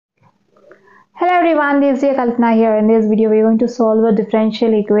Hello everyone, this is Chinnaiah Kalpana here. In this video, we are going to solve a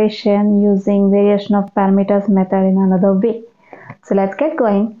differential equation using variation of parameters method in another way. So let's get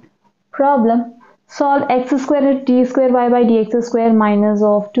going. Problem: solve x square into d square y by dx square minus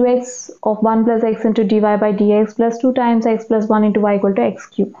of 2x of 1 plus x into dy by dx plus 2 times x plus 1 into y equal to x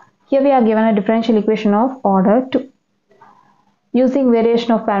cube. Here we are given a differential equation of order 2 using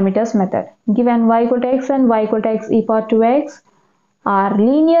variation of parameters method. Given y equal to x and y equal to x e power 2x are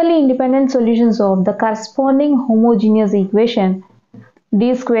linearly independent solutions of the corresponding homogeneous equation d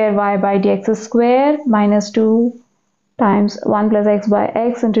square y by dx square minus 2 times 1 plus x by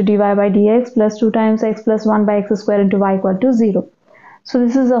x into dy by dx plus 2 times x plus 1 by x square into y equal to 0. So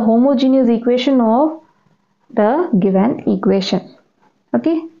this is a homogeneous equation of the given equation.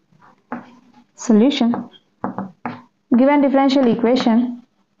 Okay. Solution. Given differential equation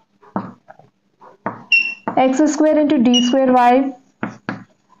x square into d square y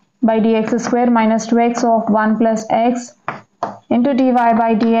by dx square minus 2x of 1 plus x into dy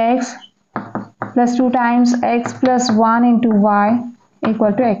by dx plus 2 times x plus 1 into y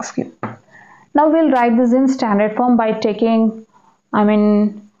equal to x cube. Now we'll write this in standard form by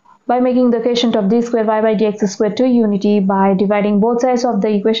making the quotient of d square y by dx square to unity by dividing both sides of the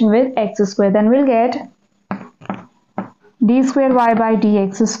equation with x square. Then we'll get d square y by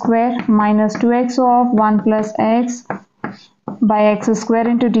dx square minus 2x of 1 plus x by x square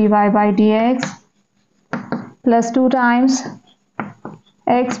into dy by dx plus 2 times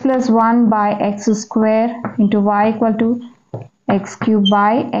x plus 1 by x square into y equal to x cube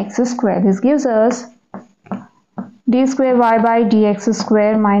by x square. This gives us d square y by dx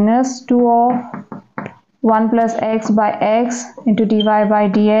square minus 2 of 1 plus x by x into dy by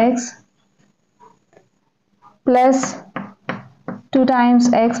dx plus 2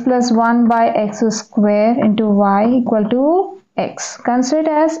 times x plus 1 by x square into y equal to x. Consider it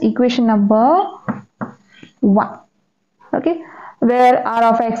as equation number 1. Okay, where r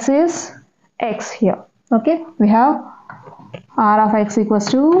of x is x here. Okay, we have r of x equals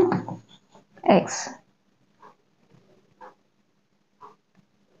to x.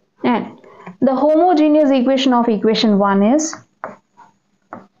 And the homogeneous equation of equation 1 is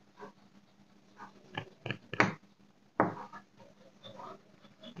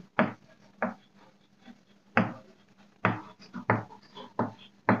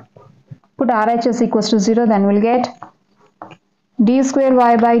put RHS equals to 0, then we'll get d square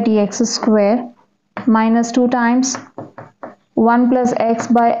y by dx square minus 2 times 1 plus x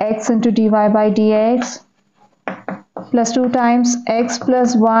by x into dy by dx plus 2 times x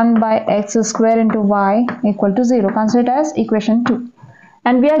plus 1 by x square into y equal to 0. Consider it as equation 2.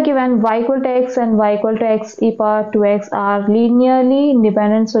 And we are given y equal to x and y equal to x e power 2x are linearly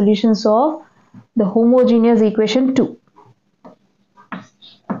independent solutions of the homogeneous equation 2.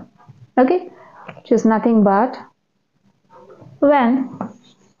 Okay, which is nothing but when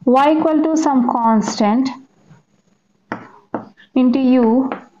y equal to some constant into u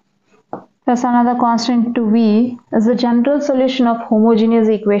plus another constant to v is the general solution of homogeneous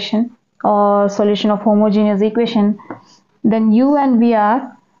equation or solution of homogeneous equation, then u and v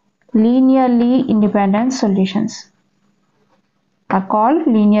are linearly independent solutions, are called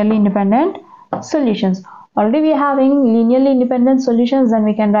linearly independent solutions. Already we are having linearly independent solutions, then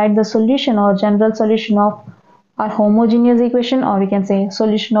we can write the solution or general solution of our homogeneous equation, or we can say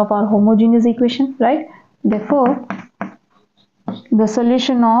solution of our homogeneous equation, right? Therefore, the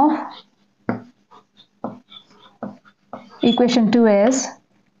solution of equation 2 is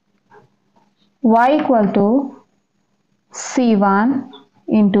y equal to c1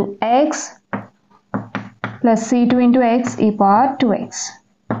 into x plus c2 into x e power 2x.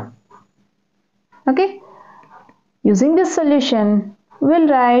 Okay, using this solution we'll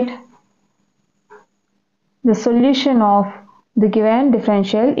write the solution of the given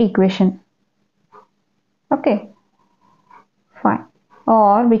differential equation. Okay, fine.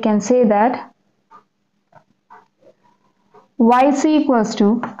 Or we can say that yc equals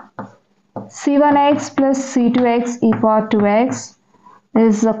to c1x plus c2x e power 2x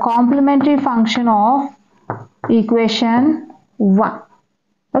is the complementary function of equation 1.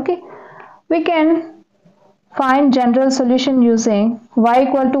 Okay, we can find general solution using y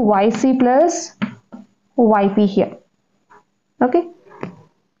equal to yc plus yp here. Okay,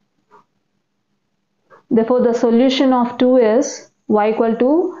 therefore the solution of 2 is y equal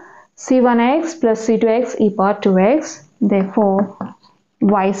to c1x plus c2x e power 2x. Therefore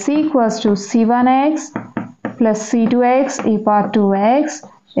yc equals to c1x plus c2x e power 2x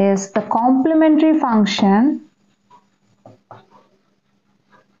is the complementary function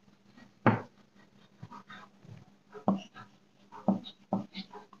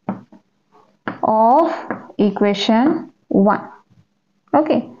of equation 1.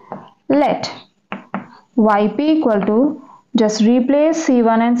 Okay, let yp equal to, just replace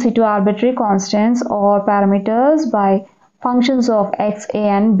c1 and c2 arbitrary constants or parameters by functions of x, a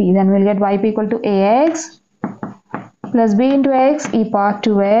and b. Then we'll get yp equal to ax plus b into x e power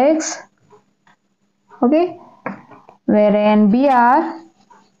 2x. Okay, where a and b are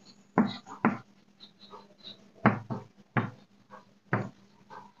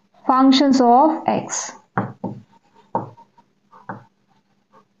functions of x.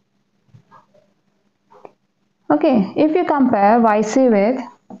 Okay, if you compare yc with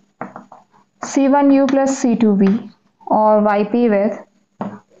c1u plus c2v or yp with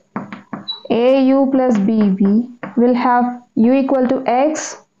au plus bb, we'll have u equal to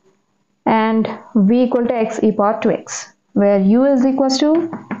x and v equal to x e power 2x, where u is equals to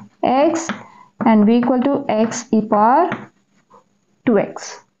x and v equal to x e power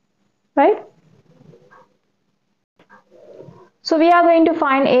 2x, right? So we are going to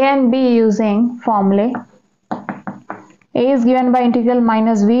find a and b using formulae. A is given by integral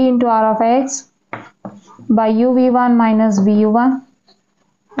minus v into r of x by uv1 minus vu1,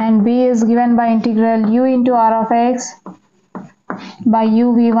 and b is given by integral u into r of x by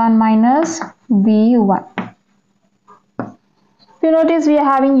uv1 minus vu1. If you notice, we are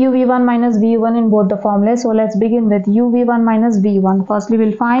having uv1 minus vu1 in both the formulas. So let's begin with uv1 minus v1. Firstly,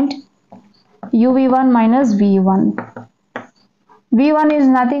 we'll find uv1 minus v1. v1 is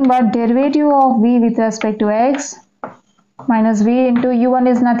nothing but derivative of v with respect to x minus v into u1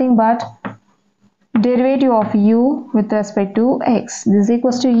 is nothing but derivative of u with respect to x. This is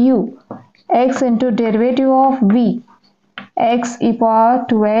equals to u x into derivative of v x e power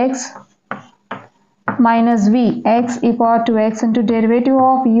 2x minus v x e power 2x into derivative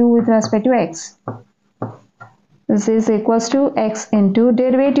of u with respect to x. This is equals to x into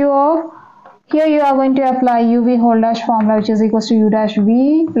derivative of, here you are going to apply uv whole dash formula, which is equals to u dash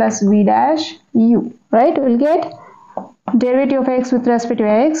v plus v dash u, right? We'll get derivative of x with respect to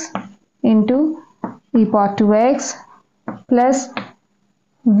x into e power 2x plus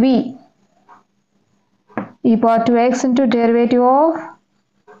v e power 2x into derivative of,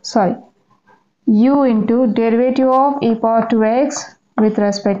 u into derivative of e power 2x with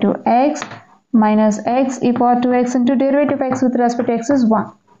respect to x minus x e power 2x into derivative of x with respect to x is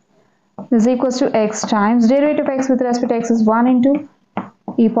 1. This is equals to x times derivative of x with respect to x is 1 into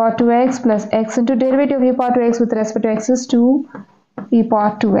e power 2x plus x into derivative of e power 2x with respect to x is 2 e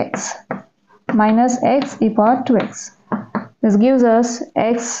power 2x minus x e power 2x. This gives us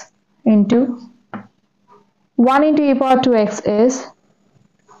x into 1 into e power 2x is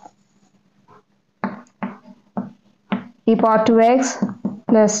e power 2x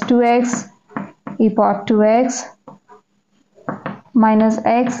plus 2x e power 2x minus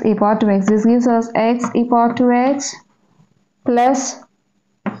x e power 2x. This gives us x e power 2x plus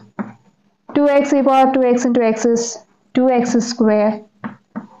 2x e power 2x into x is 2x square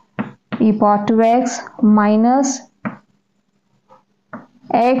e power 2x minus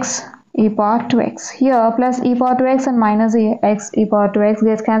x e power 2x. Here plus e power 2x and minus x e power 2x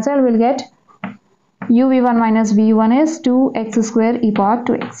gets cancelled. We'll get uv1 minus v1 is 2x square e power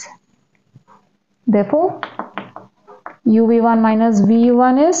 2x. Therefore, uv1 minus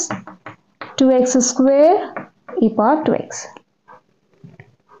v1 is 2x square e power 2x.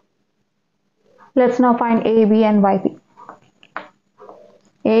 Let's now find a, b and yp.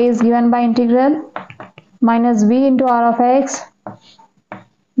 A is given by integral minus v into r of x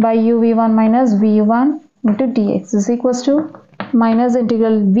by uv1 minus v1 into dx is equals to minus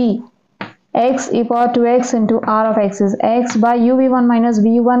integral v x e power 2x into r of x is x by uv1 minus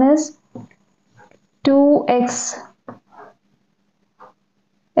v1 is 2x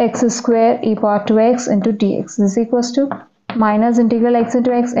x square e power 2x into dx. This is equals to minus integral x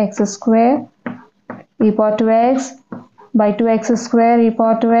into x square e power 2x by 2x square e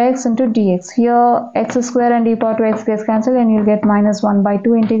power 2x into dx. Here x square and e power 2x gets cancelled and you'll get minus 1 by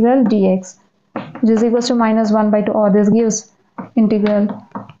 2 integral dx, which is equals to minus 1 by 2, or this gives integral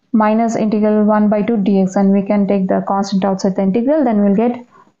minus integral 1 by 2 dx, and we can take the constant outside the integral. Then we'll get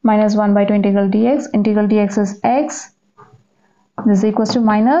minus 1 by 2 integral dx. Integral dx is x. This is equals to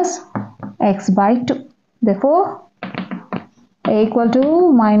minus x by 2. Therefore, a equal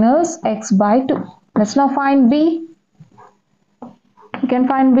to minus x by 2. Let's now find b. We can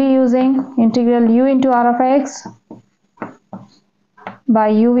find b using integral u into r of x by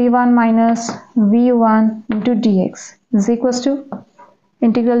uv1 minus v1 into dx. This is equals to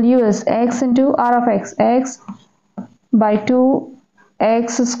integral u is x into r of x, x by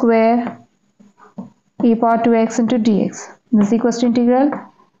 2x square e power 2x into dx. This is equals to integral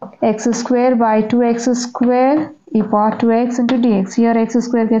x square by 2x square e power 2x into dx. Here x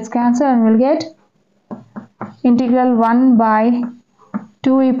square gets cancelled and we'll get integral 1 by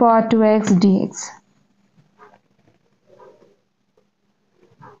 2 e power 2x dx.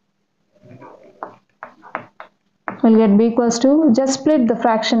 We'll get b equals to, just split the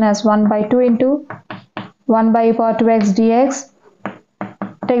fraction as 1 by 2 into 1 by e power 2x dx.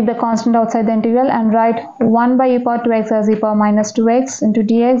 Take the constant outside the integral and write 1 by e power 2x as e power minus 2x into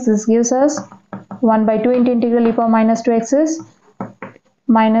dx. This gives us 1 by 2 into integral e power minus 2x is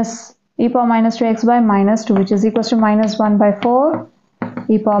minus e power minus 2x by minus 2, which is equals to minus 1 by 4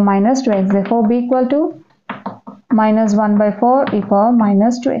 e power minus 2x. Therefore, b equal to minus 1 by 4 e power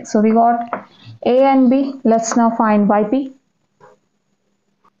minus 2x. So we got a and b. Let's now find yp.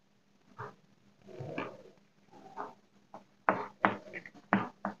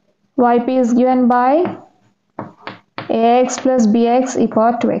 Yp is given by ax plus bx e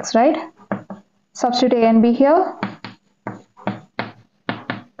power 2x, right? Substitute a and b here.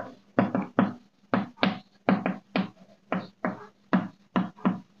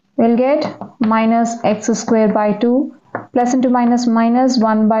 We'll get minus x square by 2 plus into minus minus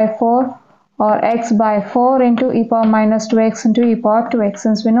 1 by 4 or x by 4 into e power minus 2x into e power 2x.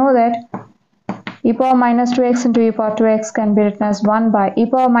 Since we know that e power minus 2x into e power 2x can be written as 1 by e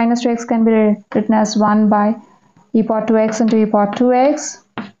power minus 2x can be written as 1 by e power 2x into e power 2x.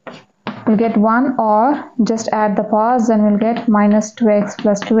 We'll get 1, or just add the powers, then we'll get minus 2x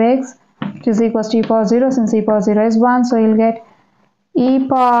plus 2x, which is equals to e power 0. Since e power 0 is 1, so you'll get e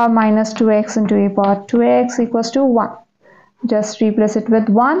power minus 2x into e power 2x equals to 1. Just replace it with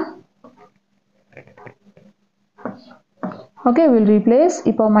 1. Okay, we'll replace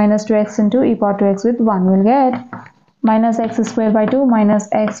e power minus 2x into e power 2x with 1. We'll get minus x square by 2 minus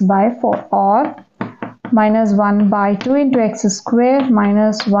x by 4, or minus 1 by 2 into x square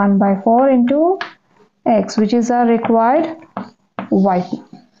minus 1 by 4 into x, which is our required yp.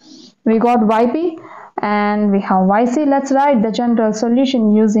 We got yp and we have yc. Let's write the general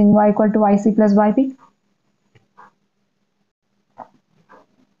solution using y equal to yc plus yp.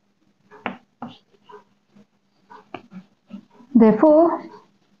 Therefore,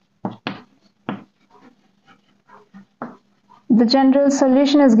 the general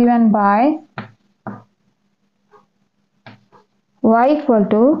solution is given by y equal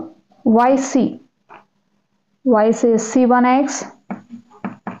to yc. Yc is c1x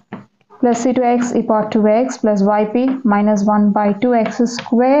plus c2x e power 2x plus yp minus 1 by 2x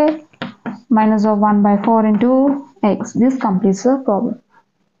square minus of 1 by 4 into x. This completes the problem.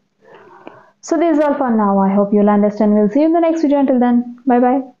 So this is all for now. I hope you'll understand. We'll see you in the next video. Until then, bye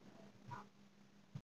bye.